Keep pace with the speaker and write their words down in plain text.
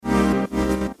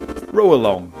Row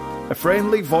Along, a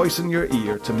friendly voice in your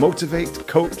ear to motivate,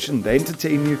 coach and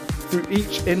entertain you through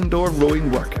each indoor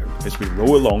rowing workout as we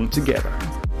row along together.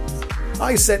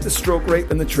 I set the stroke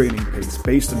rate and the training pace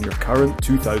based on your current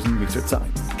 2,000 metre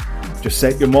time. Just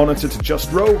set your monitor to just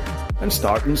row and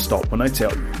start and stop when I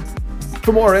tell you.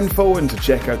 For more info and to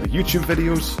check out the YouTube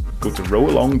videos, go to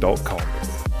rowalong.com.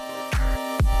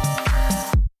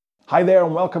 Hi there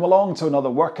and welcome along to another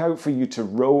workout for you to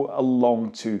row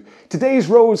along to. Today's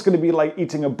row is going to be like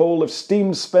eating a bowl of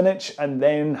steamed spinach and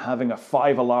then having a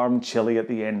 5-alarm chili at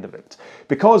the end of it.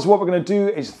 Because what we're going to do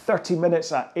is 30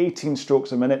 minutes at 18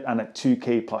 strokes a minute and at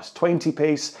 2k plus 20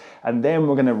 pace, and then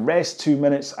we're going to rest 2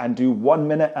 minutes and do 1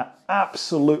 minute at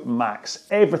absolute max.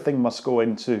 Everything must go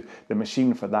into the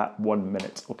machine for that 1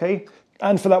 minute, okay?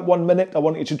 And for that 1 minute, I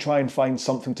want you to try and find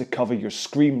something to cover your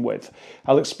screen with.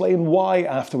 I'll explain why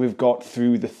after we've got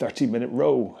through the 30-minute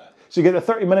row. So you get the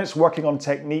 30 minutes working on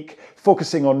technique,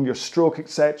 focusing on your stroke,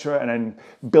 etc., and then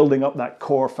building up that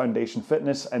core foundation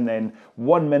fitness, and then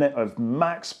 1 minute of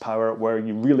max power where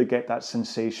you really get that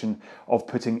sensation of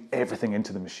putting everything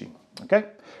into the machine. Okay?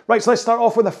 Right, so let's start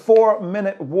off with a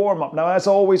 4-minute warm-up. Now, as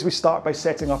always, we start by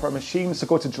setting up our machine. So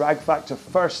go to drag factor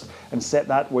first and set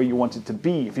that where you want it to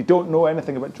be. If you don't know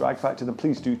anything about drag factor, then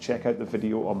please do check out the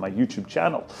video on my YouTube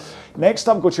channel. Next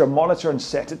up, go to your monitor and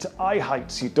set it to eye height.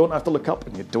 So you don't have to look up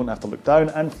and you don't have to look down.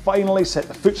 And finally, set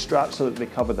the foot straps so that they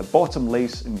cover the bottom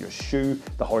lace in your shoe,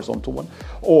 the horizontal one,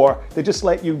 or they just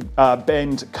let you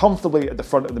bend comfortably at the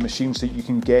front of the machine so that you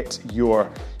can get your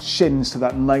shins to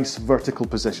that nice vertical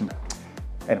position.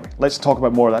 Anyway, let's talk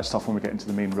about more of that stuff when we get into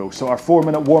the main row. So our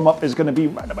 4-minute warm-up is going to be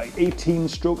around about 18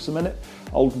 strokes a minute.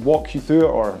 I'll walk you through it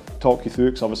or talk you through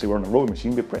it because obviously we're on a rowing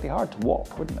machine. It'd be pretty hard to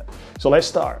walk, wouldn't it? So let's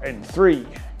start in 3,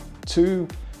 2,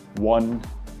 1,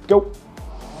 go.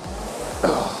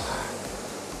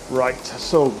 Right,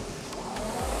 so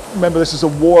remember this is a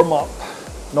warm-up,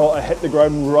 not a hit the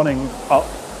ground running up.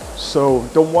 So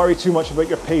don't worry too much about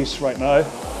your pace right now.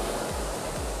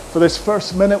 For this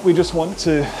first minute, we just want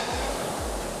to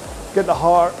get the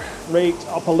heart rate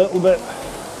up a little bit,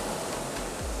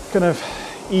 kind of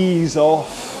ease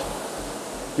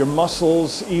off your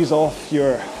muscles, ease off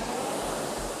your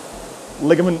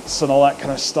ligaments and all that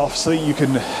kind of stuff so that you can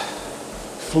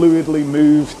fluidly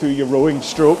move through your rowing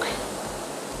stroke.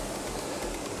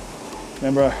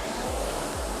 Remember,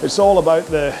 it's all about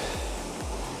the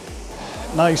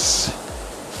nice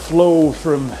flow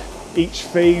from each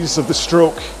phase of the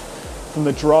stroke, from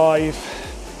the drive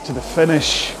to the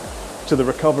finish to the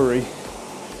recovery.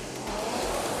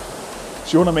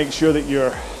 So you want to make sure that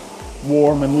you're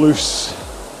warm and loose.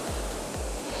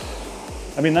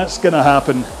 I mean, that's going to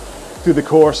happen through the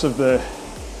course of the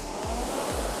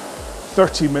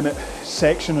 30-minute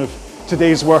section of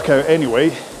today's workout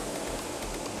anyway.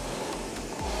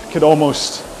 Could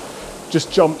almost just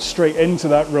jump straight into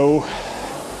that row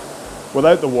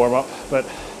without the warm-up, but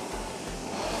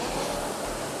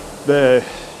the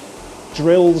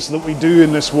drills that we do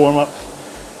in this warm-up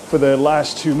for the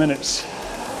last 2 minutes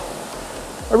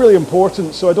are really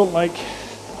important, so I don't like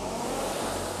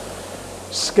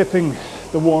skipping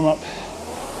the warm-up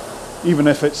even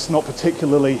if it's not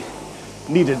particularly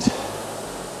needed.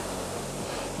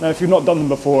 Now, if you've not done them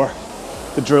before,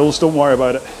 the drills, don't worry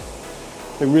about it.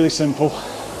 They're really simple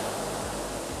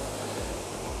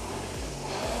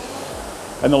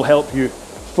and they'll help you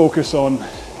focus on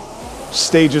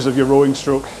stages of your rowing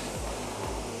stroke.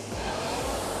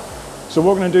 So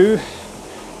what we're going to do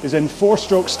is in 4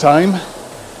 strokes time,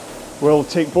 we'll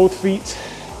take both feet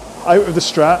out of the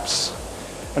straps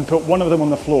and put one of them on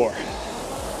the floor.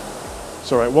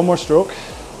 So right, one more stroke.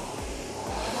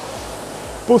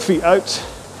 Both feet out,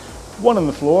 one on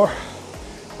the floor,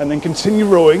 and then continue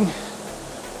rowing.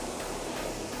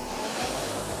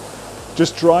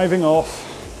 Just driving off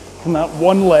from that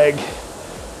one leg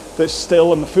that's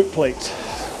still on the foot plate.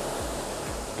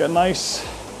 Get a nice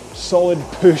solid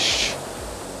push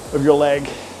of your leg.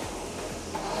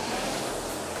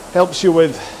 Helps you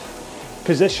with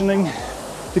positioning.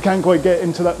 If you can't quite get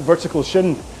into that vertical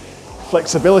shin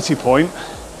flexibility point,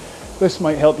 this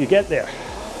might help you get there.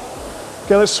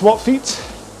 Okay, let's swap feet.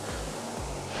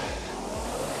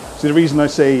 So the reason I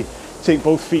say take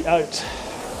both feet out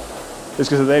is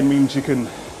because it then means you can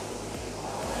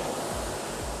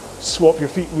swap your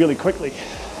feet really quickly.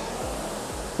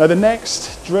 Now the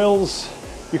next drills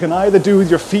you can either do with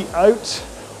your feet out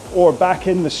or back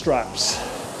in the straps.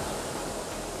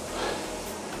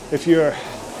 If you're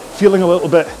feeling a little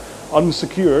bit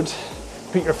unsecured,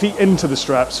 put your feet into the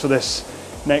straps for this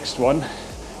next one.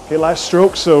 Okay, last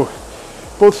stroke, so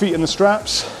both feet in the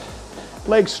straps,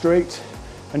 legs straight,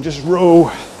 and just row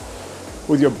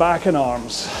with your back and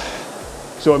arms.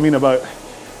 So I mean about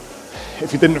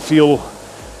if you didn't feel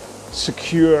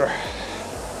secure,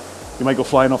 you might go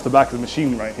flying off the back of the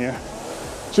machine right here.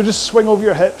 So just swing over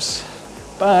your hips,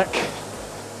 back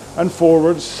and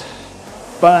forwards,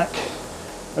 back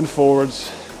and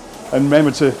forwards, and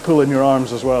remember to pull in your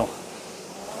arms as well.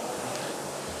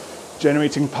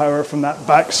 Generating power from that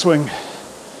back swing.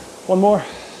 One more.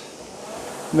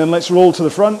 And then let's roll to the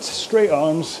front, straight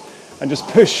arms, and just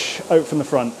push out from the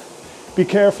front. Be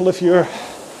careful if you're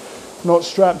not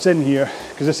strapped in here,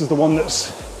 because this is the one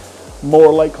that's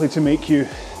more likely to make you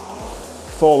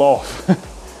fall off.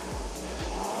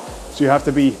 So you have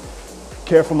to be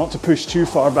careful not to push too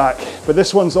far back. But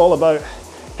this one's all about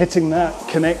hitting that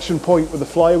connection point with the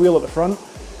flywheel at the front.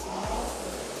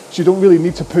 So you don't really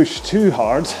need to push too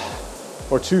hard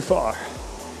or too far.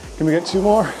 Can we get two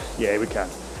more? Yeah, we can.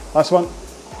 Last one.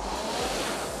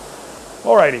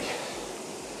 Alrighty.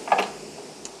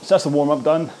 So that's the warm-up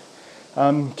done.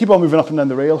 Keep on moving up and down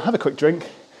the rail, have a quick drink.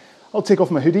 I'll take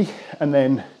off my hoodie and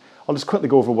then I'll just quickly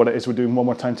go over what it is we're doing one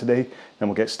more time today, then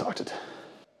we'll get started.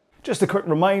 Just a quick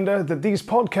reminder that these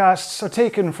podcasts are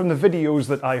taken from the videos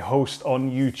that I host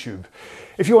on YouTube.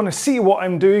 If you want to see what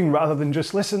I'm doing rather than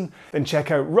just listen, then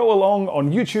check out Row Along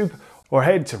on YouTube or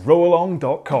head to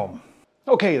rowalong.com.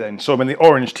 Okay then, so I'm in the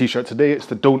orange t-shirt today. It's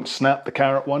the Don't Snap the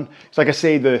Carrot one. So like I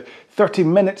say, the 30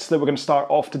 minutes that we're going to start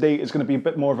off today is going to be a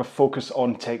bit more of a focus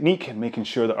on technique and making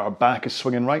sure that our back is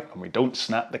swinging right and we don't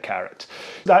snap the carrot.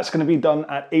 That's going to be done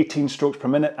at 18 strokes per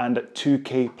minute and at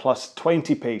 2K plus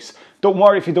 20 pace. Don't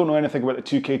worry if you don't know anything about the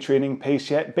 2K training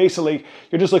pace yet. Basically,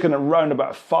 you're just looking at around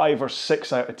about a 5 or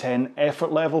 6 out of 10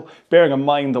 effort level, bearing in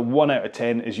mind that 1 out of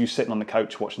 10 is you sitting on the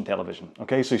couch watching television.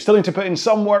 Okay, so you still need to put in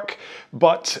some work,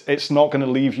 but it's not going to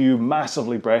leave you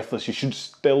massively breathless. You should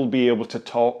still be able to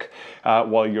talk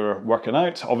while you're working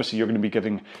out. Obviously, you're going to be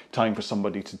giving time for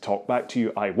somebody to talk back to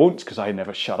you. I won't, because I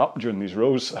never shut up during these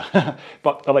rows,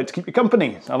 but I like to keep you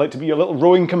company. I like to be your little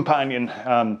rowing companion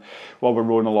while we're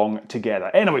rowing along together.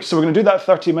 Anyway, so we're going to do that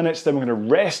 30 minutes, then we're going to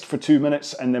rest for 2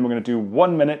 minutes, and then we're going to do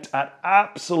 1 minute at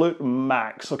absolute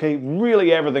max, okay?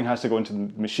 Really everything has to go into the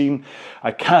machine.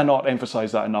 I cannot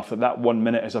emphasize that enough, that 1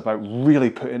 minute is about really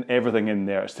putting everything in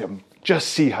there. It's to just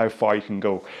see how far you can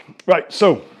go. Right,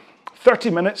 so 30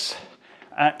 minutes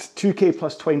at 2K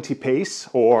plus 20 pace,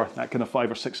 or that kind of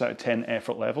 5 or 6 out of 10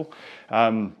 effort level,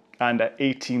 and at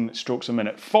 18 strokes a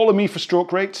minute. Follow me for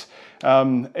stroke rate.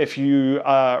 If you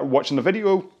are watching the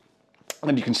video,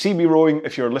 and you can see me rowing.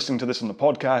 If you're listening to this on the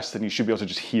podcast, then you should be able to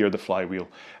just hear the flywheel.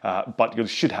 But you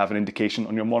should have an indication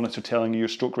on your monitor telling you your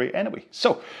stroke rate anyway.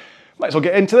 So, might as well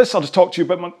get into this. I'll just talk to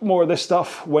you a bit more of this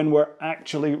stuff when we're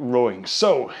actually rowing.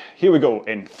 So, here we go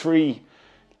in 3,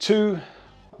 2,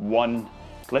 1,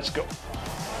 let's go.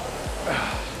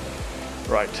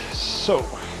 Right, so,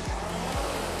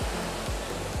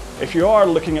 if you are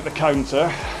looking at the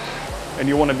counter and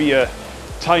you want to be a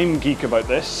time geek about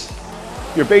this,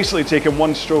 you're basically taking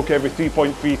one stroke every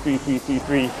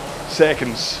 3.3333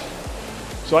 seconds.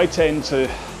 So I tend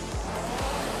to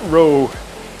row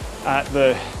at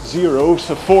the 0,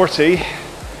 so 40,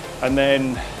 and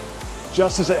then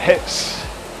just as it hits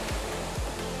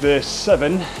the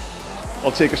 7,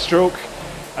 I'll take a stroke,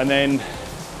 and then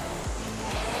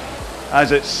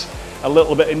as it's a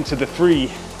little bit into the 3,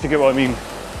 if you get what I mean,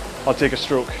 I'll take a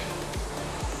stroke.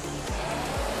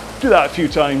 Do that a few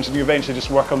times and you eventually just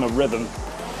work on the rhythm.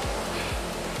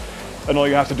 And all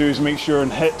you have to do is make sure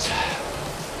and hit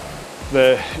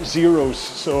the zeros,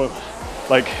 so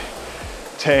like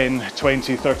 10,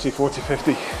 20, 30, 40,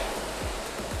 50.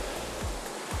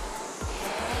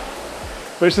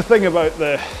 But it's the thing about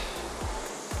the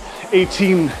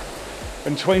 18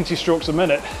 and 20 strokes a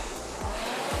minute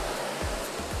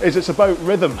is it's about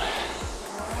rhythm.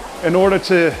 In order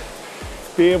to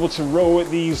be able to row at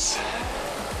these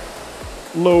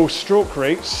low stroke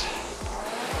rates,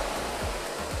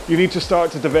 you need to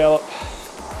start to develop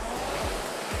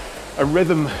a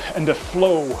rhythm and a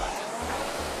flow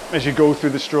as you go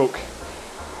through the stroke.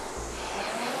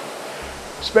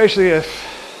 Especially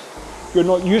if you're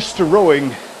not used to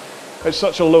rowing at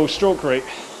such a low stroke rate.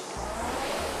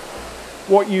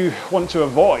 What you want to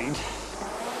avoid,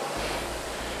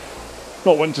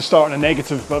 not wanting to start on a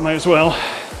negative, but might as well,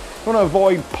 you want to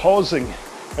avoid pausing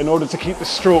in order to keep the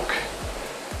stroke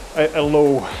at a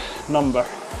low number.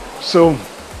 So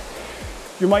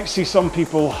you might see some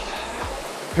people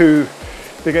who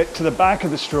they get to the back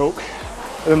of the stroke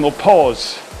and then they'll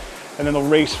pause and then they'll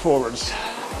race forwards.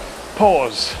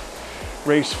 Pause,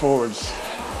 race forwards.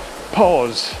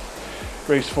 Pause,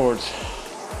 race forwards.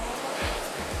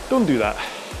 Don't do that.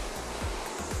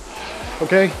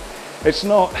 Okay? It's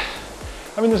not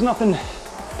I mean, there's nothing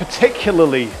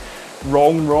particularly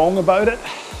wrong about it,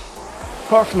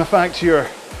 apart from the fact you're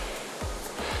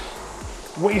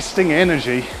wasting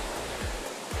energy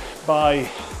by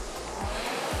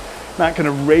not going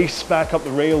to race back up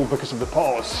the rail because of the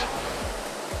pause.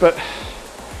 But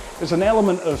there's an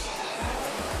element of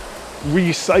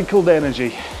recycled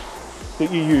energy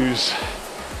that you use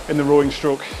in the rowing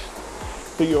stroke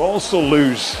that you also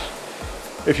lose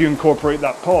if you incorporate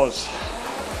that pause.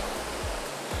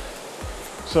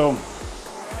 So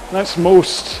that's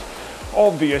most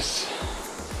obvious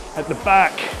at the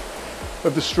back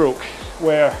of the stroke,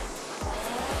 where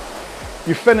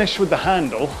you finish with the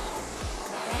handle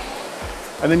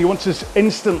and then you want to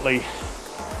instantly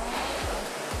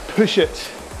push it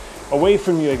away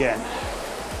from you again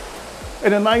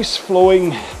in a nice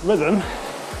flowing rhythm.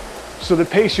 So the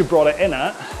pace you brought it in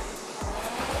at,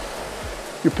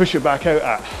 you push it back out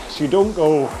at. So you don't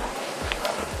go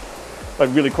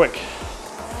like really quick.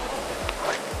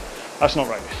 That's not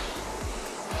right.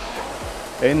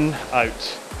 In,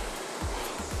 out.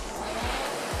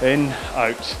 In,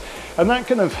 out. And that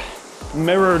kind of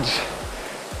mirrored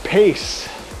pace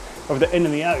of the in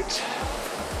and the out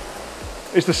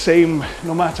is the same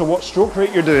no matter what stroke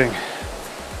rate you're doing.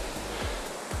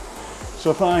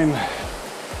 So if I'm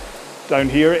down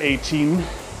here at 18,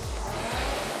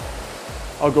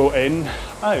 I'll go in,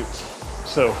 out.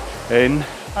 So in,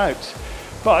 out.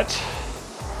 But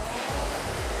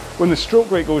when the stroke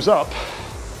rate goes up,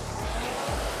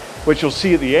 which you'll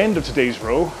see at the end of today's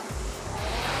row,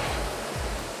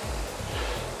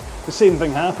 the same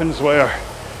thing happens where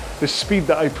the speed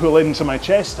that I pull into my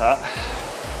chest at,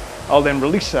 I'll then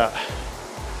release that.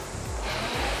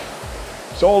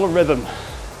 It's all a rhythm.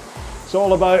 It's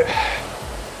all about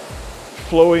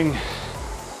flowing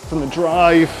from the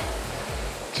drive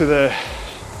to the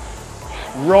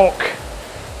rock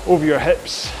over your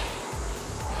hips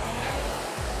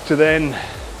to then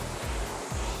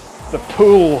the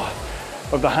pull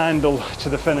of the handle to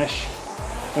the finish.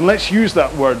 And let's use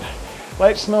that word.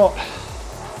 Let's not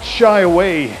shy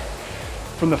away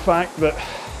from the fact that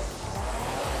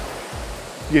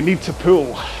you need to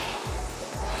pull.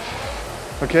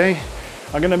 Okay?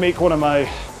 I'm going to make one of my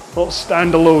little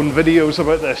standalone videos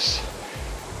about this,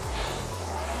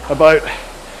 about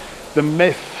the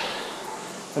myth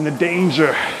and the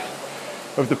danger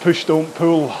of the push don't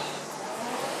pull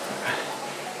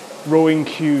rowing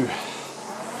cue.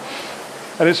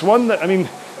 And it's one that, I mean,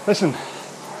 listen,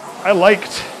 I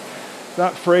liked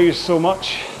that phrase so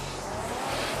much.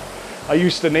 I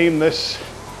used to name this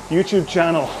YouTube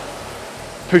channel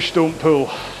Push Don't Pull.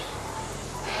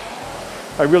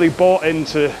 I really bought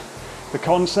into the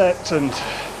concept and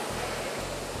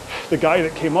the guy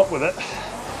that came up with it.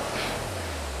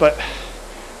 But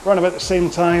around about the same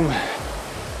time,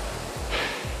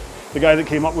 the guy that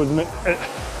came up with it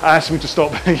asked me to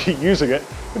stop using it,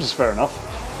 which is fair enough.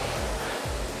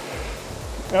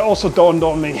 It also dawned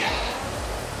on me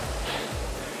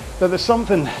that there's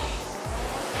something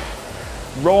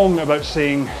wrong about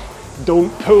saying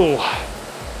don't pull,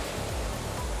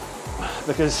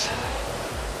 because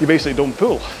you basically don't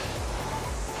pull.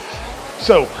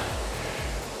 So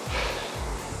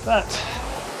that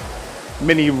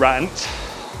mini rant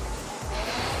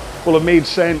will have made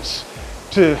sense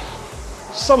to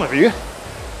some of you,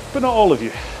 but not all of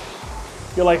you.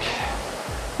 You're like,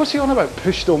 what's he on about?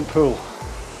 Push, don't pull.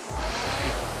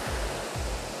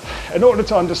 In order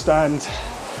to understand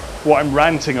what I'm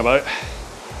ranting about,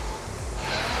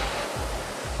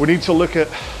 we need to look at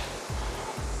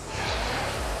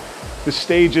the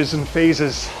stages and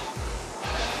phases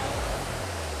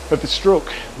of the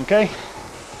stroke, okay?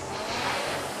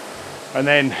 And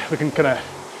then we can kind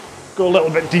of go a little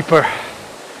bit deeper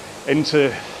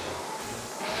into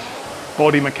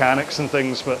body mechanics and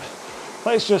things, but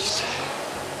let's just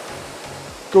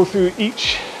go through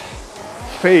each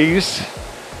phase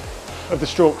of the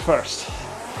stroke first.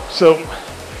 So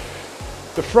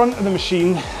the front of the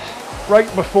machine,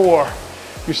 right before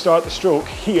you start the stroke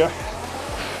here,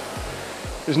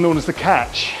 is known as the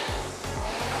catch.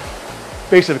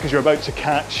 Basically because you're about to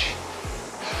catch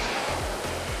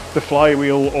the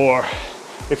flywheel, or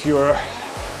if you're,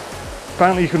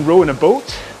 apparently you can row in a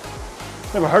boat.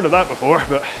 Never heard of that before,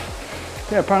 but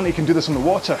yeah, apparently you can do this on the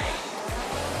water.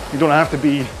 You don't have to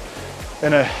be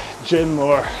in a gym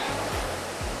or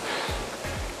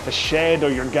a shed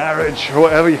or your garage or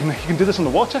whatever. You can do this on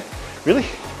the water? Really?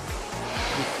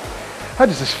 How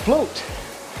does this float?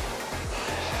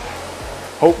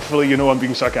 Hopefully you know I'm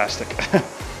being sarcastic.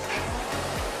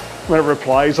 Whenever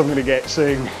replies I'm going to get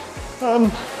saying,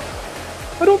 I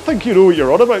don't think you know what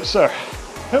you're on about, sir.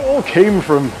 It all came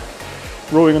from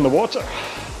rowing in the water.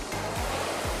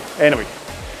 Anyway,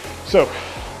 so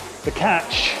the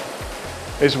catch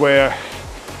is where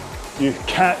you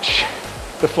catch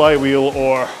the flywheel,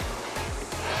 or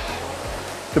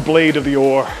the blade of the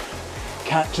oar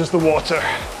catches the water.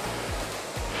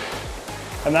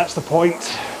 And that's the point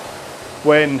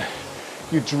when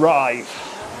you drive,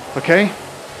 okay?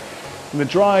 And the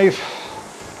drive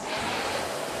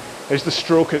is the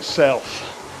stroke itself.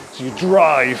 So you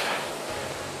drive,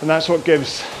 and that's what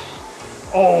gives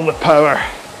all the power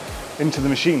into the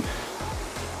machine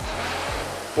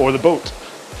or the boat.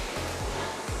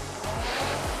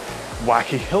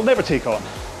 Wacky, he'll never take on.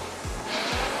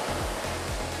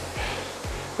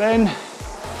 Then,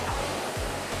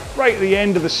 right at the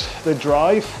end of the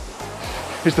drive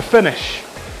is the finish,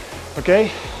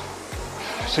 okay?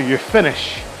 So you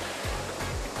finish,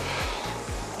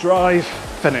 drive,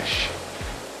 finish.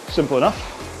 Simple enough.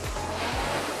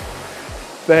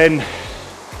 Then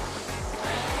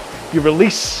you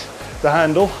release the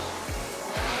handle.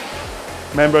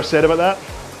 Remember I said about that?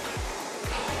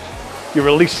 You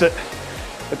release it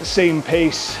at the same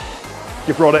pace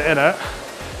you brought it in at.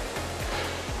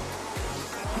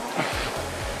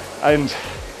 And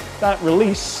that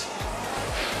release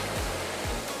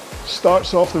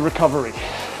starts off the recovery.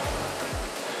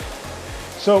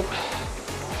 So,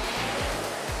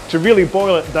 to really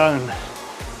boil it down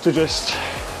to just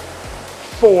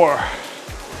 4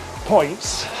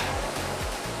 points,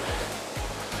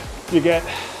 you get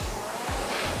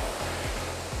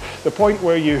the point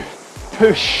where you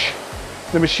push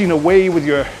the machine away with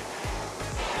your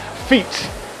feet,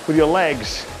 with your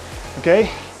legs, okay?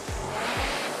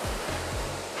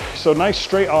 So nice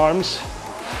straight arms,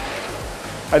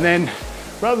 and then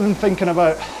rather than thinking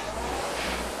about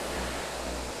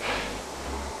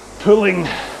pulling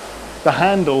the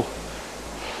handle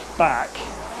back,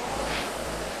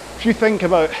 if you think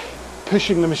about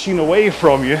pushing the machine away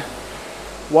from you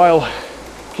while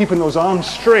keeping those arms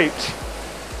straight,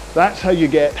 that's how you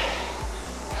get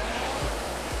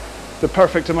the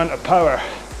perfect amount of power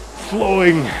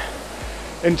flowing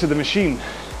into the machine.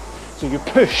 So you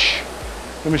push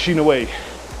the machine away.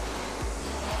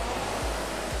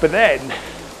 But then,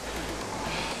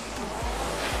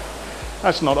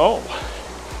 that's not all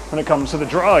when it comes to the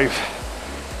drive,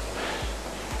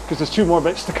 because there's 2 more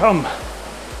bits to come.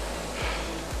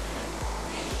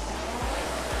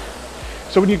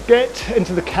 So when you get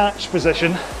into the catch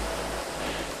position,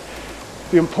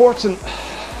 the important,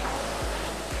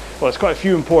 well, there's quite a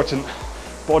few important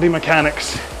body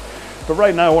mechanics, but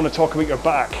right now I want to talk about your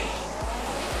back.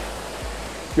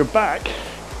 Your back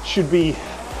should be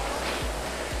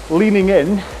leaning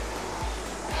in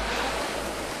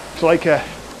to like a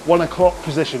 1 o'clock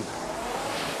position.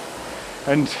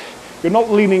 And you're not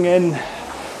leaning in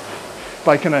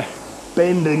by kind of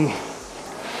bending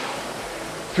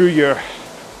through your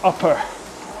upper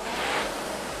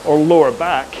or lower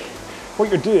back. What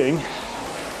you're doing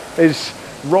is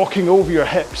rocking over your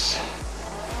hips,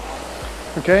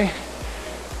 okay?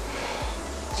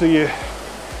 So you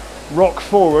rock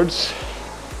forwards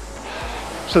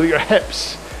so that your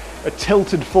hips are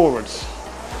tilted forwards,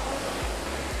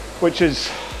 which is,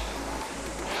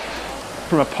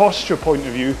 from a posture point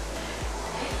of view,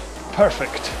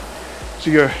 perfect.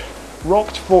 So you're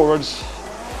rocked forwards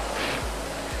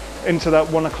into that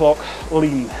 1 o'clock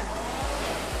lean.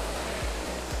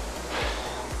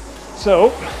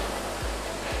 So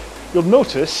you'll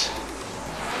notice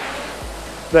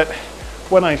that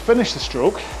when I finish the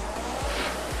stroke,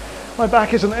 my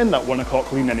back isn't in that 1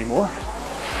 o'clock lean anymore.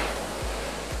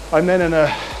 I'm then in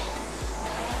a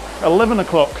 11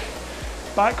 o'clock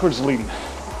backwards lean.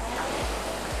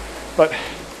 But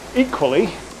equally,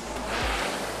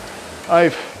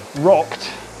 I've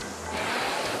rocked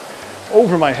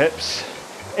over my hips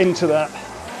into that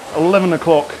 11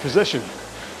 o'clock position.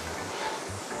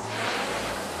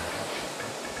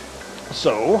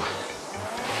 So,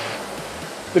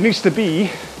 there needs to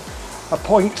be a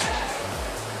point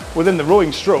within the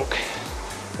rowing stroke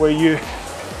where you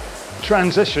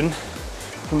transition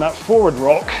from that forward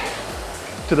rock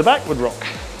to the backward rock.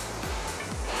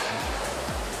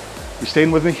 You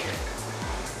staying with me?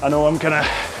 I know I'm kind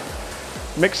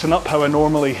of mixing up how I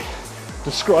normally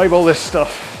describe all this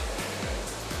stuff,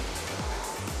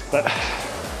 but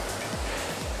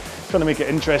trying to make it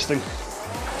interesting,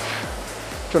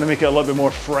 trying to make it a little bit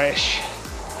more fresh,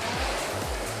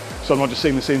 so I'm not just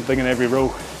saying the same thing in every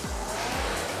row.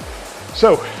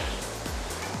 So,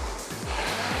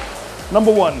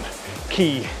 number 1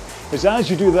 key is, as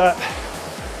you do that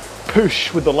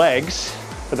push with the legs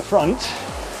at the front,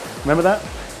 remember that?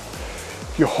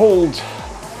 You hold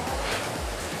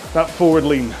that forward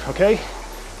lean, okay?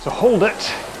 So hold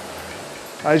it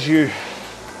as you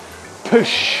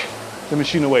push the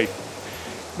machine away.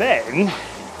 Then,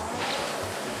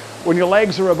 when your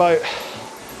legs are about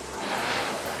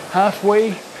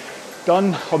halfway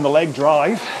done on the leg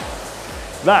drive,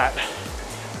 that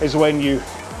is when you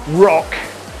rock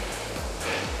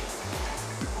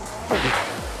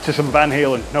to some Van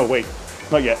Halen. No, wait,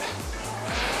 not yet.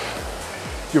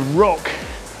 You rock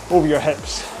over your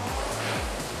hips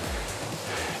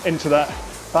into that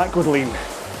backward lean.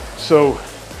 So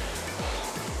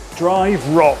drive,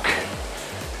 rock.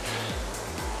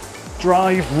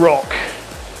 Drive, rock.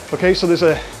 Okay, so there's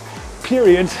a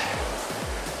period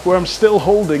where I'm still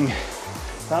holding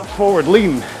that forward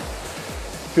lean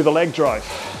through the leg drive.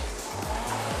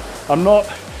 I'm not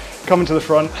coming to the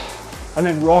front and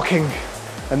then rocking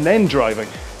and then driving.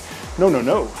 No, no,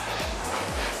 no.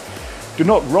 Do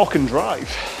not rock and drive.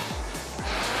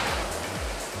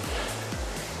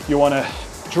 You want to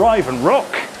drive and rock.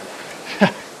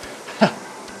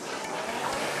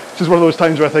 This is one of those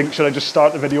times where I think, should I just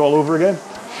start the video all over again?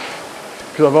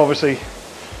 Because I've obviously,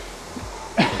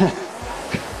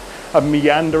 I'm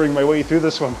meandering my way through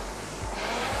this one.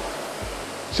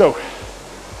 So,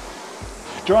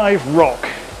 drive, rock.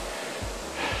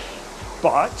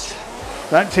 But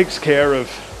that takes care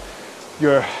of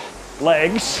your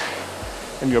legs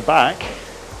and your back.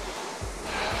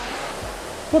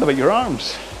 What about your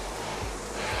arms?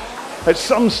 At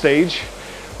some stage,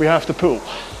 we have to pull.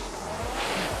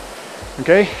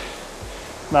 Okay?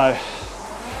 Now,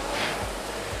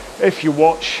 if you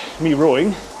watch me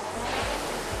rowing,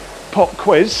 pop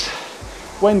quiz,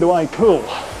 when do I pull?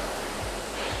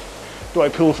 Do I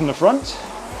pull from the front?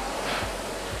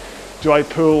 Do I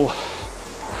pull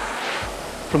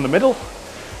from the middle?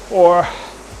 Or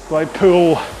do I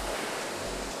pull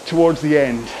towards the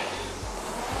end?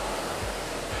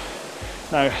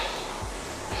 Now,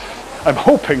 I'm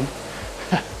hoping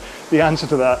the answer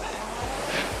to that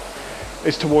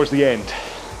is towards the end.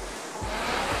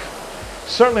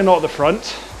 Certainly not at the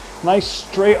front. Nice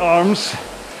straight arms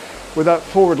with that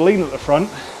forward lean at the front.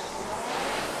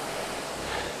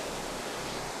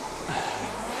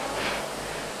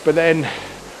 But then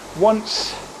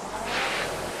once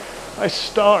I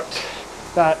start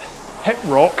that hip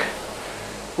rock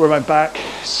where my back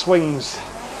swings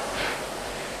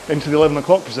into the 11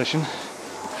 o'clock position,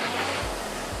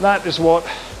 that is what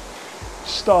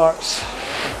starts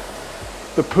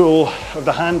the pull of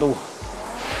the handle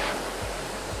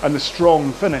and the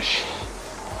strong finish.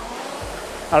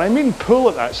 And I mean pull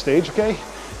at that stage, okay?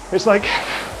 It's like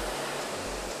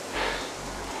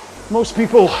most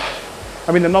people,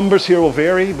 I mean the numbers here will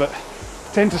vary, but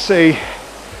tend to say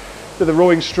that the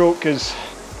rowing stroke is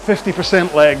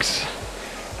 50% legs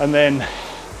and then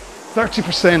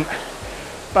 30%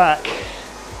 back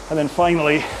and then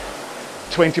finally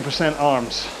 20%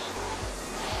 arms.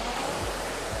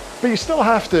 But you still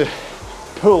have to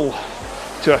pull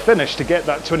to a finish to get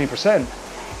that 20%.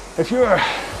 If you're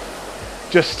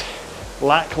just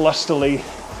lacklusterly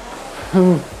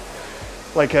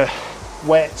like a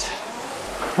wet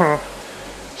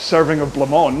serving of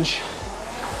blancmange,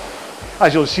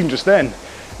 as you'll have seen just then,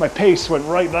 my pace went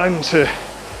right down to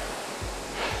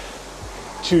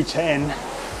 2:10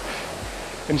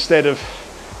 instead of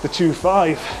the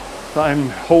 2:5 that I'm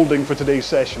holding for today's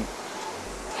session.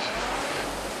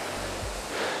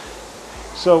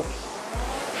 So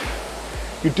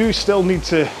you do still need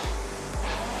to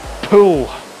pull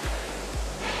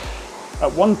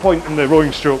at one point in the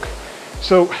rowing stroke.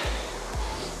 So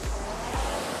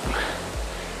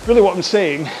really what I'm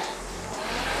saying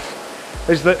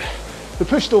is that the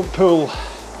push don't pull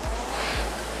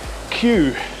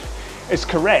cue is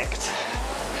correct,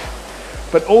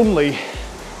 but only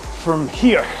from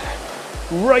here,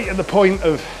 right at the point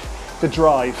of the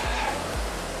drive.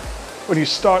 When you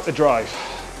start the drive,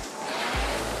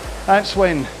 that's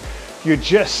when you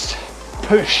just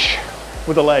push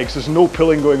with the legs. There's no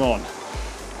pulling going on.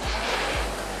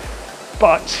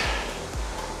 But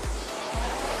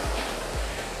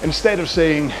instead of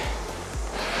saying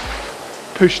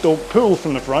push don't pull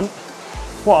from the front,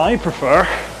 what I prefer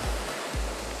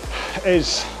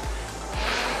is,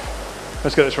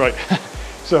 let's get this right.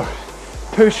 So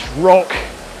push, rock,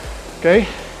 okay?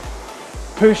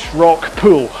 Push, rock,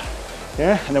 pull.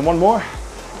 Yeah, and then one more.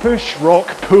 Push, rock,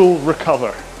 pull,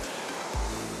 recover.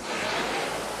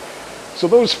 So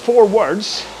those 4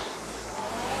 words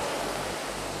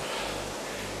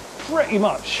pretty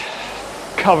much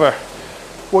cover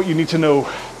what you need to know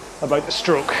about the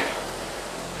stroke.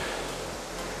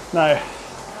 Now,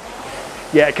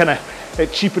 yeah,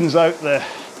 it cheapens out the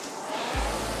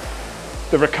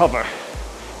the recover,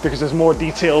 because there's more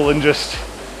detail than just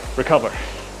recover.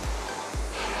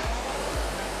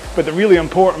 But the really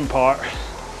important part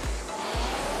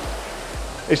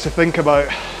is to think about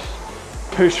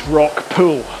push, rock,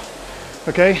 pull,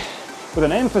 okay? With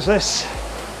an emphasis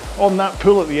on that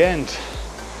pull at the end.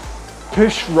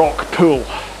 Push, rock, pull.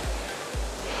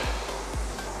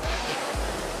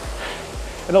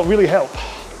 And it'll really help.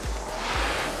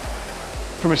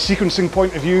 From a sequencing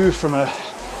point of view, from a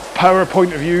power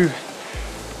point of view.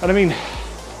 And I mean,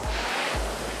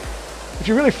 if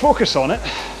you really focus on it,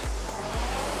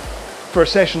 for a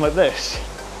session like this,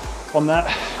 on that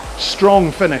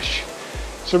strong finish.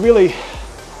 So really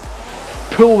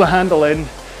pull the handle in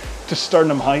to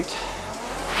sternum height.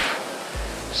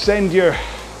 Send your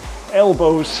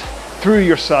elbows through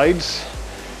your sides.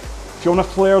 If you want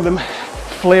to flare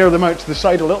them out to the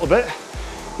side a little bit,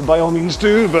 by all means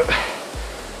do, but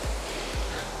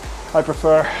I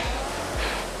prefer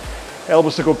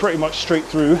elbows to go pretty much straight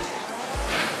through.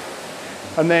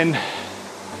 And then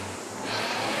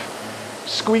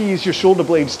squeeze your shoulder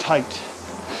blades tight.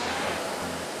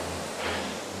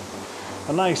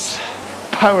 A nice,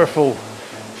 powerful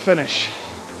finish.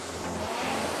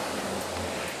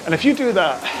 And if you do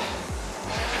that,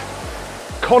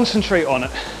 concentrate on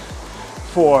it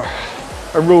for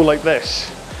a row like this,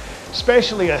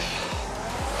 especially if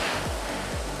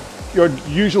your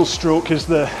usual stroke is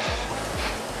the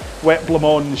wet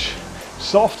blancmange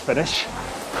soft finish,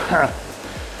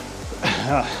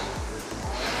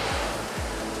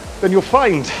 then you'll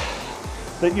find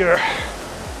that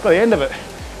by the end of it,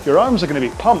 your arms are going to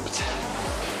be pumped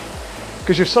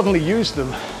because you've suddenly used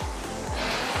them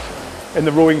in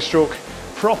the rowing stroke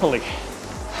properly,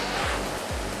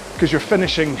 because you're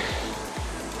finishing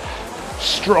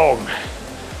strong.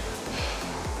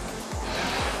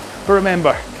 But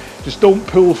remember, just don't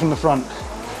pull from the front.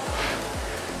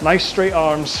 Nice straight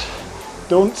arms.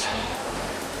 Don't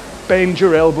bend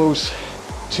your elbows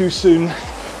too soon.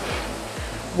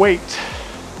 Wait.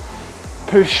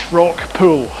 Push, rock,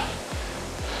 pull.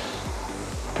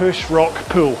 Push, rock,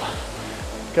 pull.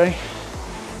 Okay?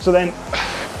 So then,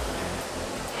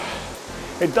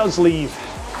 it does leave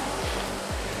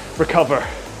recover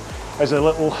as a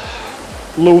little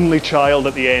lonely child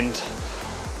at the end.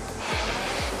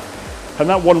 And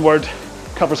that one word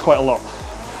covers quite a lot.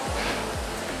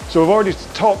 So we've already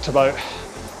talked about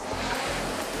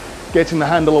getting the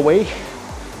handle away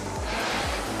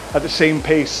at the same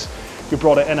pace you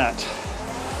brought it in at.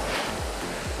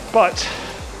 But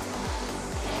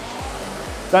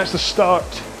that's the start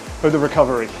of the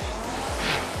recovery.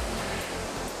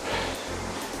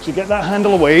 So you get that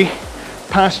handle away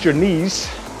past your knees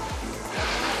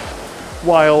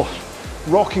while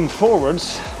rocking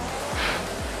forwards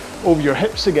over your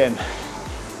hips again.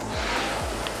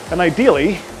 And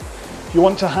ideally, you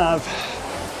want to have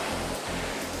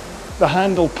the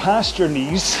handle past your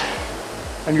knees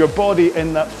and your body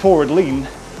in that forward lean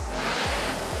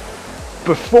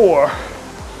before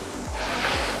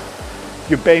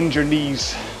you bend your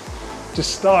knees to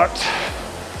start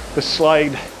the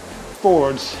slide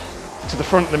forwards to the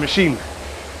front of the machine.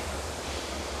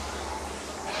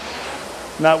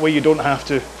 And that way you don't have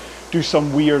to do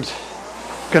some weird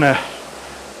kind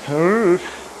of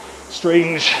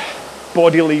strange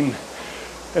body lean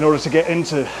in order to get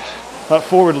into that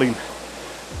forward lean.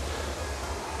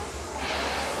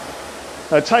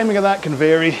 Now, timing of that can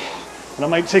vary, and it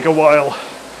might take a while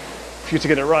for you to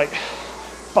get it right.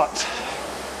 But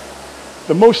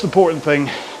the most important thing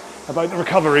about the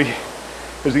recovery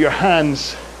is that your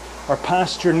hands are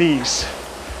past your knees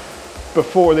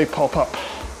before they pop up.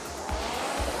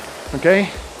 Okay?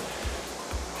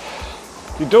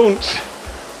 You don't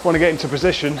want to get into a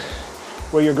position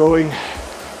where you're going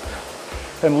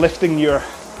and lifting your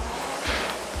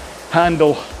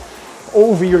handle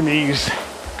over your knees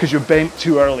because you're bent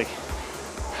too early.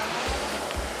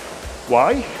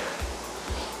 Why?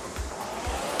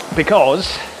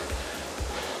 Because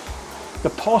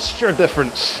the posture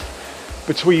difference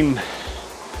between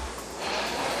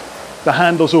the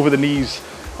handles over the knees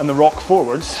and the rock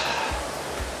forwards,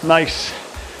 nice,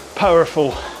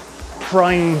 powerful,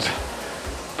 primed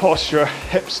posture,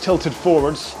 hips tilted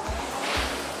forwards,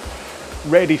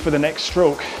 ready for the next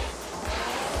stroke.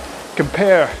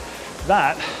 Compare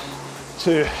that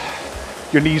to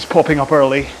your knees popping up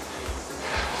early,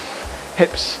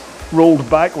 hips rolled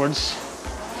backwards,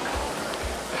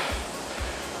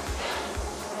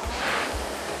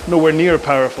 nowhere near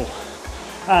powerful.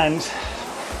 And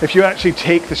if you actually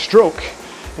take the stroke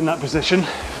in that position,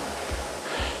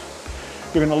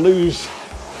 you're going to lose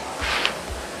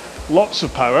lots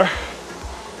of power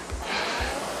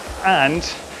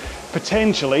and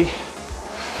potentially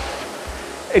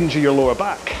injure your lower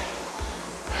back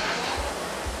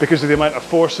because of the amount of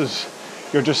forces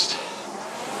you're just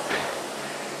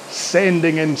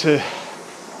sending into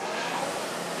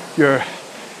your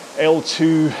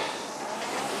L2,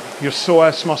 your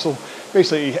psoas muscle,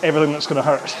 basically everything that's going to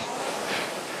hurt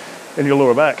in your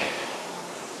lower back.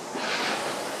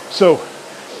 So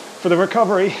for the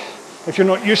recovery, if you're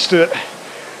not used to it,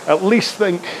 at least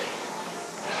think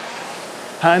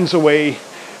hands away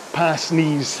past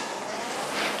knees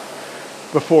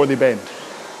before they bend.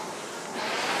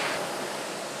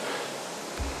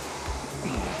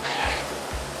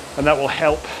 And that will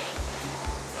help,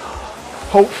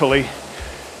 hopefully,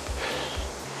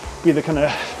 be the kind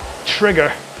of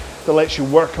trigger that lets you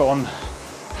work on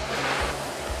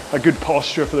a good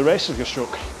posture for the rest of your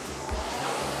stroke.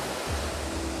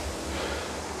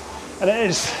 And it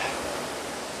is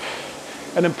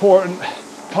an important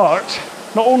part,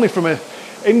 not only from an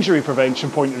injury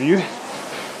prevention point of view,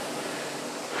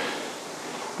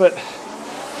 but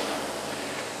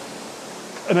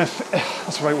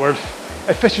that's the right word,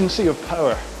 efficiency of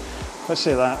power. Let's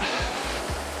say that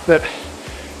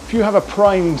if you have a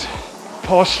primed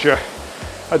posture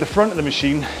at the front of the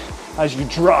machine as you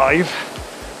drive,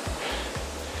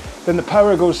 then the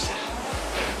power goes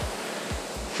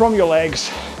from your legs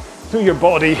through your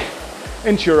body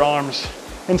into your arms,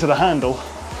 into the handle,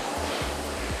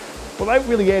 without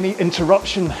really any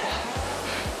interruption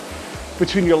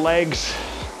between your legs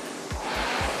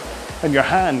and your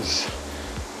hands.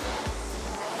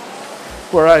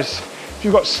 Whereas if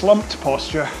you've got slumped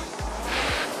posture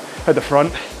at the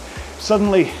front,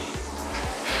 suddenly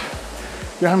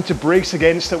you're having to brace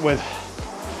against it with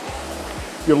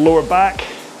your lower back.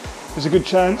 There's a good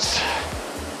chance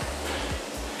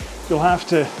you'll have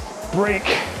to break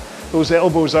those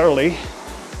elbows early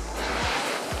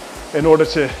in order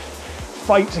to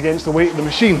fight against the weight of the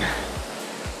machine.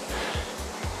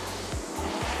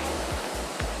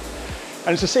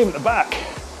 And it's the same at the back.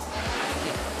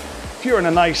 If you're in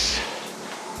a nice,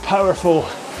 powerful,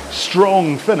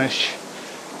 strong finish,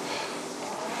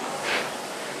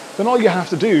 then all you have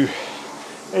to do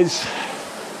is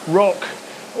rock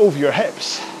over your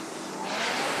hips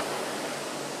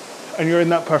and you're in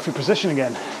that perfect position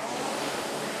again.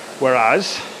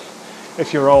 Whereas,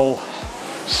 if you're all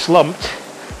slumped,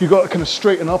 you've got to kind of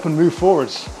straighten up and move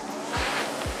forwards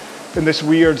in this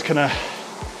weird kind of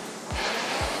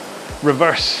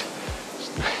reverse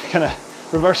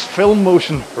film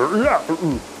motion.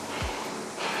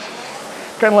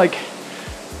 Kind of like,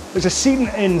 there's a scene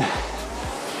in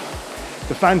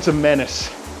The Phantom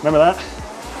Menace. Remember that?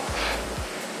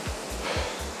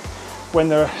 When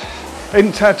they're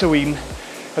in Tatooine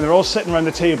and they're all sitting around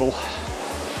the table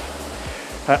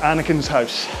at Anakin's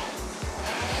house.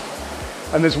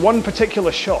 And there's one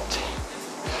particular shot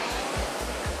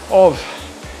of,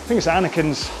 I think it's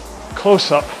Anakin's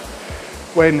close-up,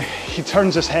 when he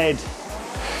turns his head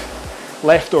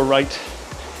left or right,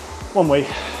 one way,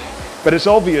 but it's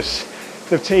obvious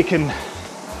they've taken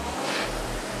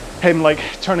him like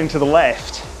turning to the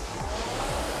left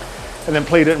and then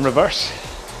played it in reverse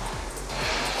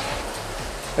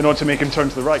in order to make him turn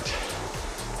to the right.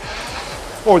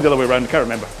 Or the other way around, I can't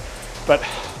remember. But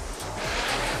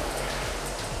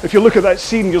if you look at that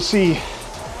scene, you'll see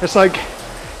it's like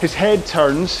his head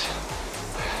turns,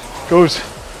 goes,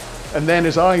 and then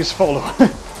his eyes follow.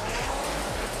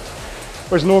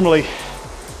 Whereas normally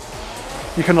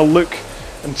you kind of look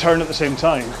and turn at the same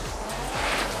time.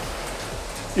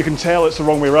 You can tell it's the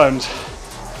wrong way around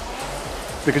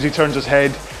because he turns his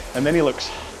head and then he looks.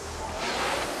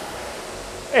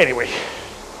 Anyway,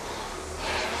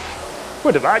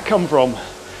 where did that come from?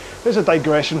 There's a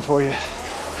digression for you.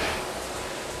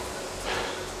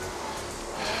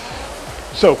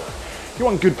 So, you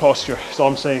want good posture, that's all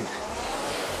I'm saying.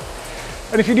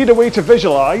 And if you need a way to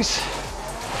visualize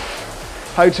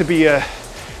how to be a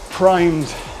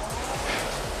primed,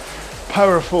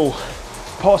 powerful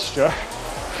posture,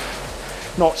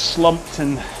 not slumped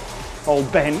and all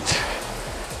bent,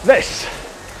 this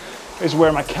is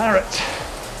where my carrot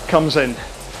comes in.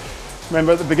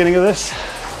 Remember at the beginning of this?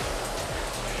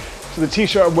 So the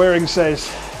t-shirt I'm wearing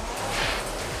says,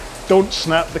 "Don't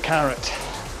snap the carrot."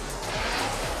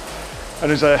 And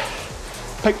there's a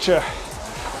picture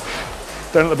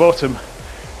down at the bottom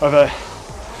of a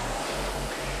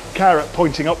carrot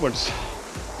pointing upwards.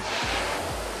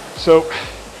 So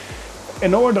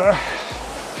in order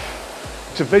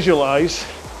to visualize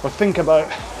or think about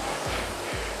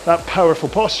that powerful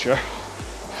posture,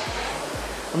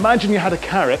 imagine you had a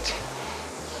carrot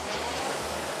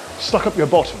stuck up your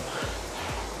bottom.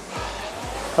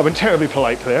 I've been terribly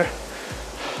polite there,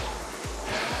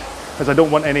 as I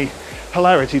don't want any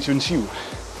hilarity to ensue.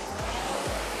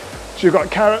 So you've got a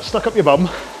carrot stuck up your bum,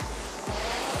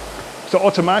 so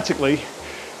automatically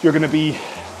you're going to be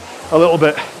a little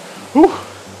bit,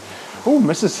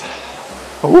 Mrs.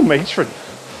 Matron.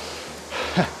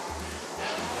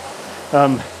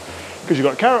 Because you've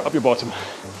got a carrot up your bottom.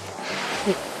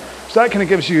 So that kind of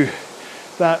gives you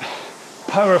that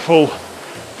powerful,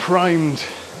 primed,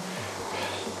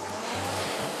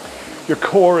 your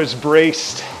core is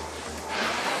braced,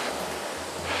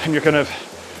 and you're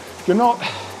not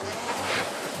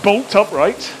bolt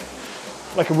upright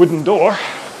like a wooden door.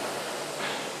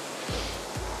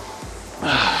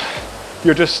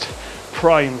 You're just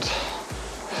primed.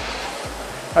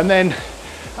 And then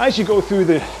as you go through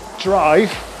the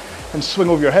drive and swing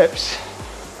over your hips,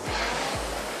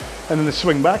 and then the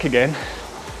swing back again,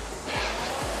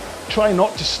 try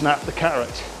not to snap the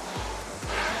carrot.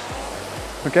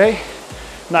 Okay?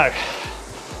 Now,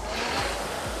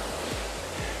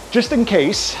 just in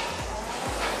case,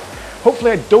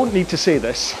 hopefully I don't need to say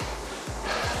this,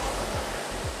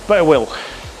 but I will.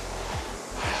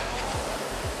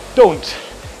 Don't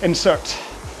insert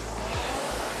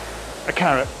a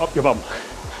carrot up your bum.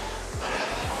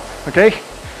 Okay?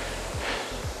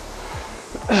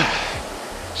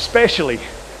 Especially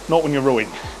not when you're rowing.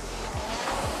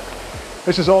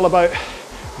 This is all about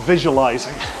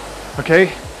visualizing.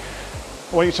 Okay?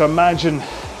 I want you to imagine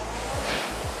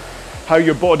how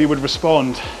your body would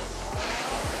respond.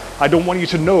 I don't want you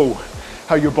to know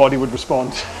how your body would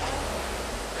respond.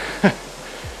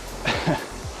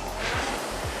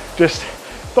 Just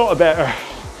thought I'd better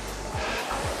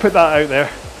put that out there.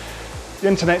 The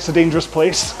internet's a dangerous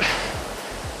place.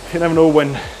 You never know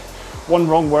when one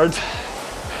wrong word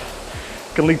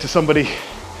can lead to somebody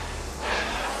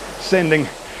sending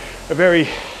a very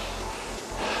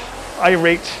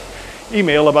irate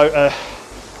email about a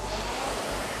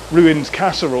ruined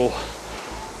casserole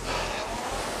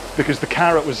because the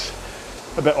carrot was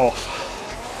a bit off.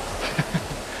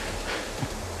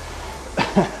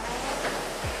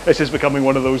 This is becoming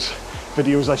one of those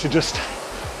videos I should just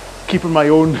keep in my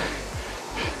own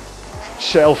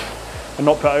shelf and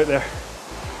not put out there.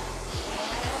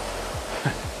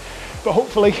 But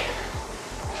hopefully,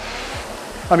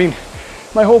 I mean,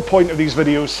 my whole point of these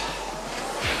videos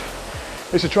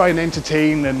is to try and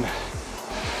entertain and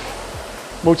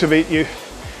motivate you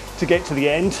to get to the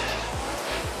end.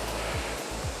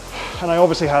 And I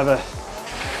obviously have a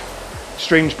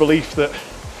strange belief that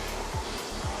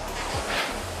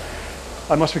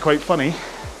I must be quite funny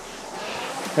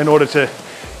in order to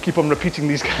keep on repeating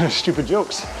these kind of stupid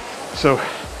jokes. So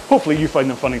hopefully you find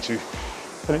them funny too.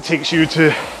 And it takes you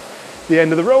to the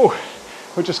end of the row,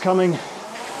 which is coming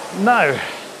now.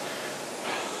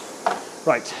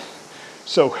 Right,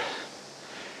 so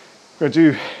we're going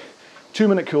to do 2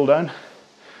 minute cool down.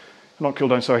 Not cool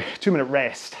down, sorry, 2 minute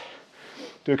rest.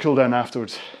 Do a cool down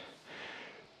afterwards.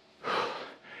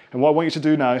 And what I want you to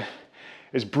do now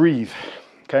is breathe,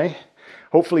 okay?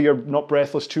 Hopefully you're not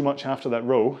breathless too much after that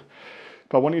row,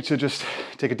 but I want you to just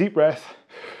take a deep breath,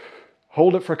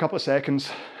 hold it for a couple of seconds,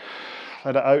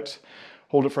 let it out,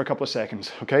 hold it for a couple of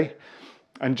seconds, okay?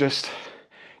 And just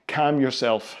calm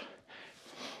yourself.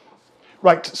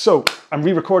 Right, so I'm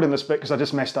re-recording this bit because I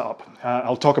just messed that up.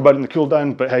 I'll talk about it in the cool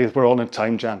down, but hey, we're all in a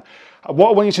time jam. What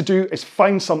I want you to do is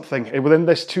find something within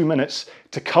this 2 minutes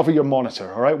to cover your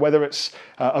monitor, all right? Whether it's,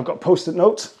 I've got Post-it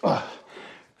notes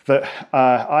that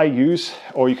I use,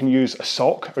 or you can use a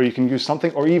sock, or you can use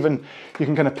something, or even you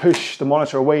can kind of push the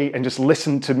monitor away and just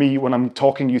listen to me when I'm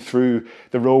talking you through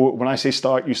the row. When I say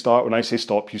start, you start. When I say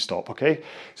stop, you stop, okay?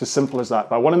 It's as simple as that.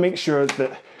 But I want to make sure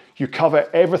that you cover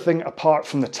everything apart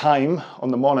from the time on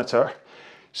the monitor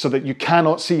so that you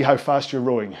cannot see how fast you're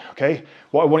rowing, okay?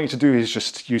 What I want you to do is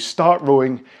just, you start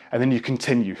rowing and then you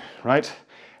continue, right?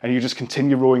 And you just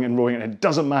continue rowing and rowing, and it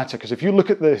doesn't matter, because if you look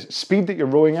at the speed that you're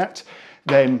rowing at,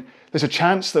 then there's a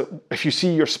chance that if you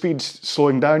see your speed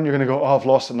slowing down, you're going to go, oh, I've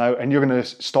lost it now, and you're going to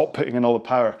stop putting in all the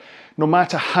power. No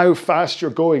matter how fast you're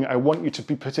going, I want you to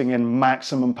be putting in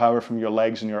maximum power from your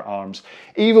legs and your arms.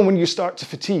 Even when you start to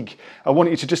fatigue, I want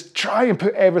you to just try and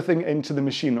put everything into the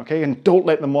machine, okay? And don't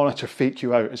let the monitor fake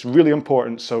you out. It's really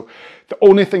important. So the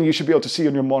only thing you should be able to see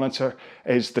on your monitor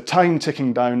is the time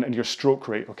ticking down and your stroke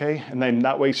rate, okay? And then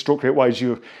that way, stroke rate wise,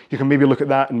 you can maybe look at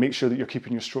that and make sure that you're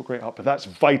keeping your stroke rate up. But that's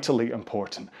vitally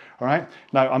important, all right?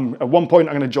 Now, at one point,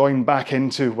 I'm going to join back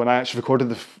into when I actually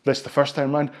recorded this the first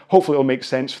time around. Hopefully it'll make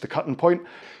sense for the cutting point.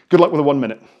 Good luck with the 1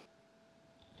 minute.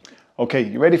 Okay,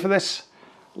 you ready for this?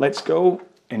 Let's go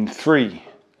in 3,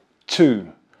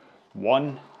 2,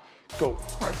 1, Go.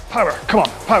 Right. Power. Come on.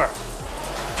 Power.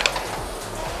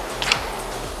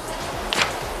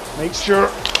 Make sure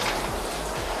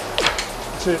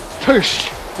to push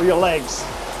with your legs.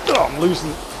 Oh, I'm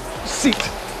losing seat.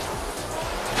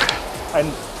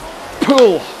 And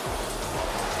pull.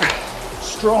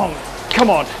 Strong. Come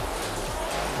on.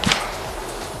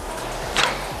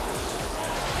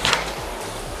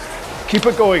 Keep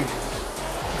it going.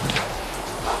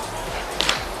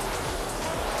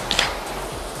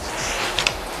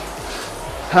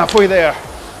 Halfway there.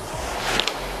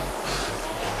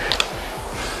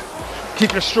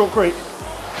 Keep your stroke rate.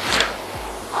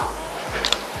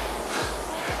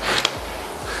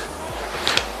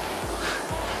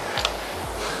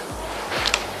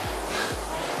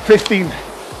 $15.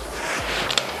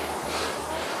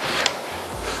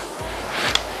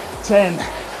 10.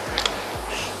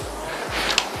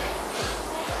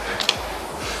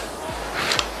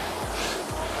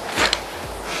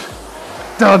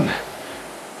 Done.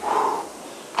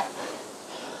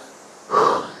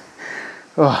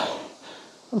 Oh,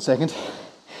 1 second.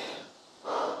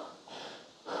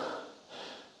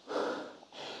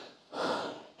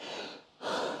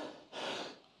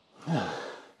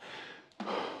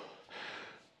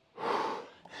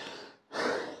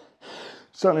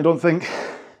 Certainly don't think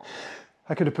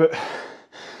I could have put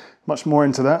much more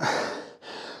into that.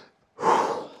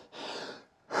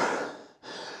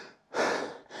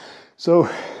 So,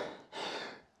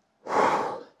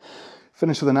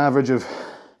 finished with an average of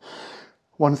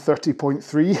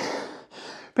 130.3.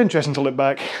 Be interesting to look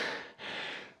back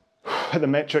at the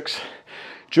metrics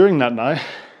during that now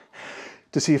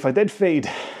to see if I did fade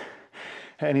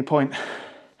at any point.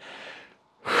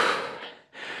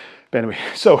 But anyway,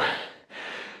 so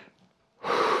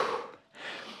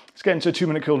let's get into a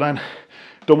 2-minute cool down.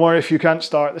 Don't worry if you can't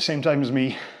start at the same time as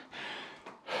me.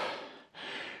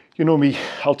 You know me,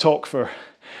 I'll talk for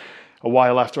a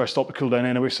while after I stop the cool down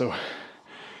anyway, so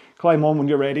climb on when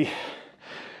you're ready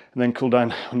and then cool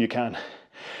down when you can.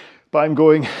 But I'm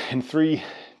going in 3,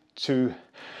 2,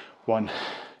 1,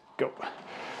 go.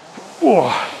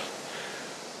 Whoa.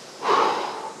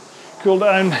 Cool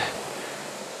down.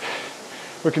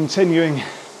 We're continuing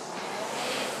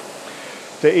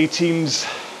the 18s,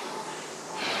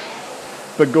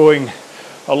 but going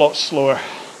a lot slower.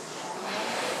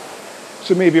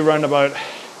 So maybe around about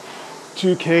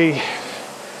 2K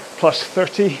plus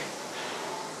 30,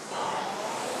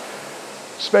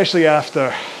 especially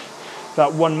after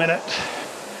that 1 minute.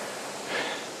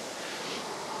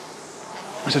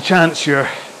 There's a chance your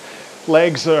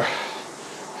legs are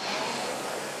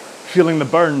feeling the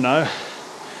burn now,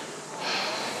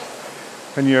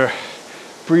 and your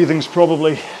breathing's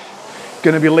probably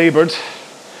going to be laboured.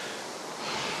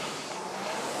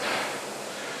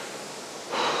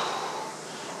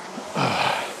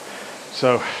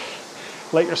 So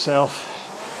let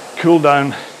yourself cool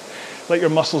down, let your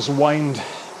muscles wind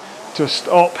to a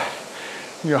stop,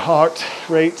 your heart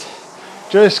rate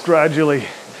just gradually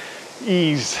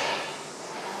ease.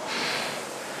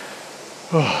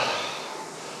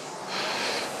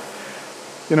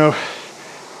 You know,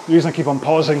 the reason I keep on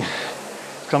pausing is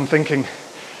because I'm thinking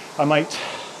I might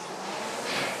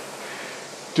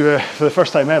do, for the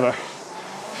first time ever,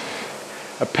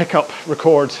 a pickup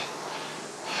record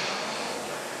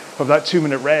of that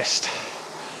 2-minute rest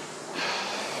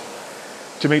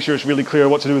to make sure it's really clear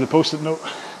what to do with the post-it note,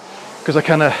 because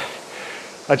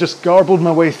I just garbled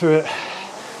my way through it.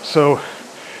 So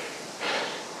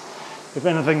if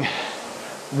anything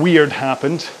weird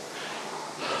happened,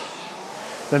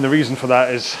 then the reason for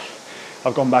that is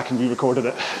I've gone back and re-recorded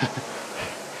it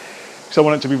because I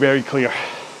want it to be very clear.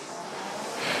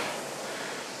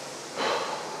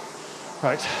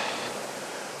 Right.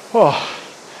 Oh,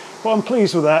 well, I'm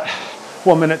pleased with that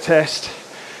 1-minute test.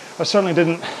 I certainly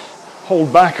didn't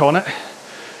hold back on it.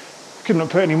 Couldn't have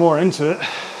put any more into it.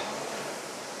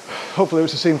 Hopefully it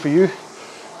was the same for you.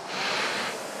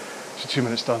 So 2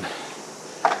 minutes done.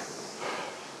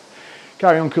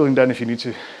 Carry on cooling down if you need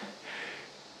to.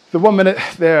 The 1 minute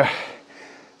there,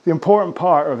 the important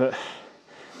part of it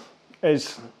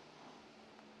is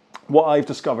what I've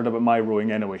discovered about my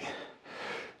rowing anyway,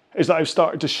 is that I've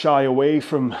started to shy away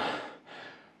from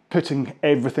putting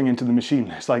everything into the machine.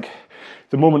 It's like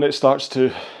the moment it starts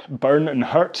to burn and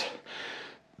hurt,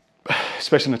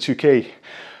 especially in a 2K,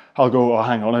 I'll go, oh,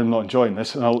 hang on, I'm not enjoying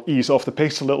this, and I'll ease off the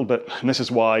pace a little bit. And this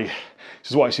is what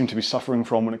I seem to be suffering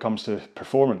from when it comes to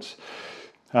performance.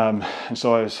 And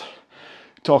so I was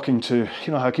talking to,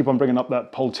 you know how I keep on bringing up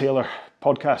that Paul Taylor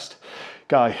podcast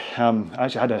guy. I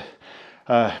actually had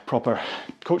a proper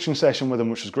coaching session with him,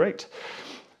 which was great.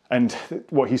 And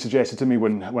what he suggested to me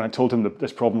when I told him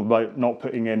this problem about not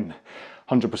putting in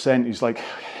 100%, he's like,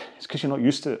 it's because you're not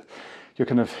used to it.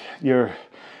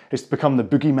 It's become the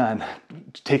boogeyman,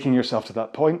 taking yourself to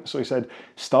that point. So he said,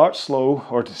 start small,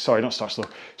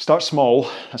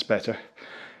 that's better.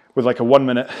 With like a 1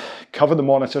 minute, cover the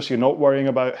monitor so you're not worrying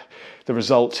about the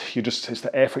result, it's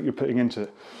the effort you're putting into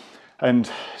it. And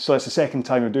so that's the second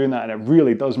time of doing that, and it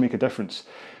really does make a difference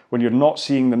when you're not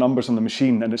seeing the numbers on the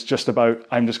machine and it's just about,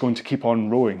 I'm just going to keep on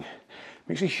rowing. It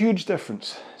makes a huge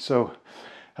difference. So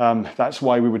that's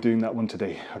why we were doing that one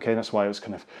today. Okay, that's why it was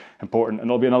kind of important. And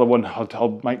there'll be another one,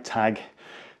 I might tag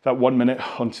that 1 minute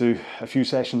onto a few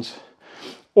sessions.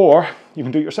 Or you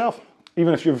can do it yourself.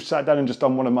 Even if you've sat down and just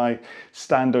done one of my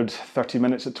standard 30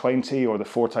 minutes at 20 or the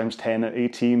 4x10 at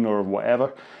 18 or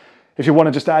whatever. If you want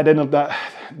to just add in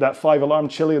that 5 alarm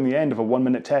chili in the end of a 1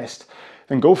 minute test,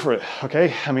 then go for it,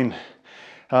 okay? I mean,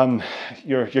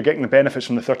 you're getting the benefits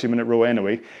from the 30-minute row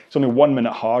anyway. It's only 1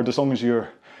 minute hard. As long as you're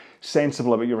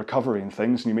sensible about your recovery and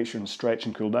things and you make sure you stretch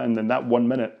and cool down, then that 1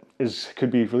 minute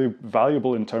could be really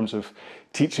valuable in terms of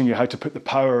teaching you how to put the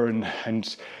power and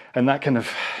that kind of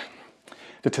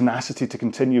the tenacity to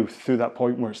continue through that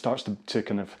point where it starts to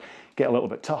kind of get a little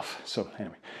bit tough. So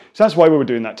anyway, so that's why we were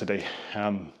doing that today.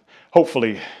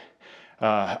 Hopefully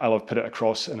I'll have put it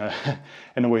across in a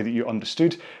way that you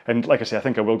understood. And like I say, I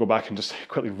think I will go back and just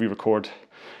quickly re-record.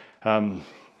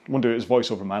 Won't do it as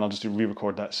voiceover, man. I'll just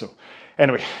re-record that. So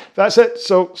anyway, that's it.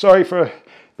 So sorry for a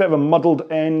bit of a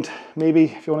muddled end, maybe,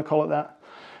 if you want to call it that.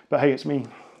 But hey, it's me.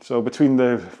 So between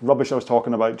the rubbish I was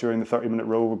talking about during the 30-minute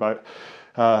row about,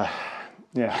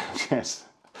 let's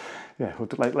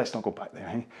not go back there.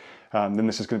 Hey? Then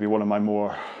this is going to be one of my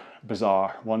more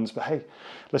bizarre ones. But hey,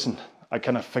 listen, I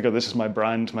kind of figure this is my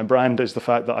brand. My brand is the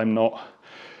fact that I'm not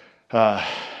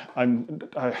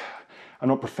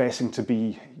professing to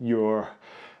be your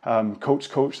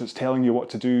coach that's telling you what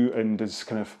to do and is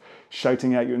kind of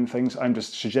shouting at you and things. I'm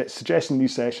just suggesting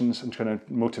these sessions and trying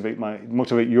to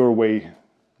motivate your way,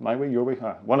 my way, your way.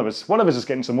 One of us is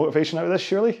getting some motivation out of this,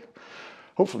 surely.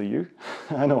 Hopefully you.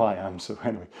 I know I am. So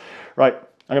anyway, right,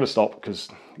 I'm going to stop because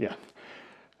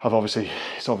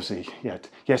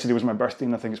yesterday was my birthday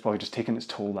and I think it's probably just taken its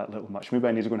toll that little much. Maybe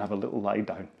I need to go and have a little lie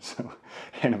down. So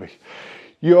anyway,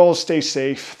 you all stay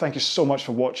safe. Thank you so much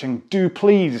for watching. Do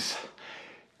please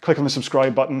click on the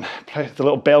subscribe button, the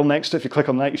little bell next to it. If you click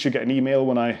on that, you should get an email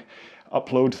when I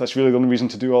upload. That's really the only reason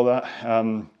to do all that.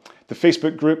 The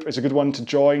Facebook group is a good one to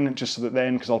join, just so that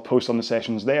then, because I'll post on the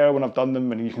sessions there when I've done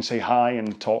them, and you can say hi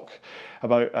and talk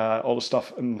about all the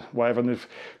stuff and whatever. And they've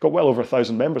got well over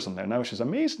 1,000 members on there now, which is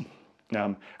amazing.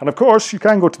 And of course, you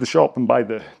can go to the shop and buy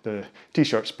the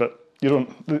t-shirts, but you don't.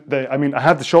 I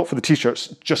have the shop for the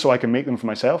t-shirts just so I can make them for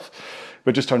myself.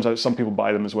 But it just turns out some people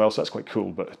buy them as well, so that's quite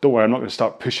cool. But don't worry, I'm not going to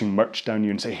start pushing merch down you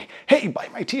and say, "Hey, buy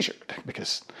my t-shirt,"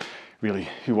 because really,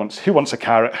 who wants a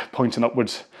carrot pointing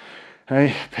upwards?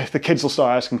 Hey, the kids will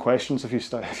start asking questions if you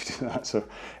do that. So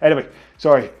anyway,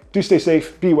 sorry. Do stay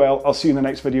safe, be well. I'll see you in the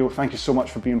next video. Thank you so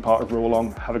much for being part of Row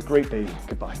Along. Have a great day.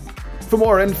 Goodbye. For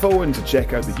more info and to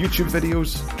check out the YouTube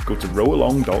videos, go to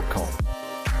rowalong.com.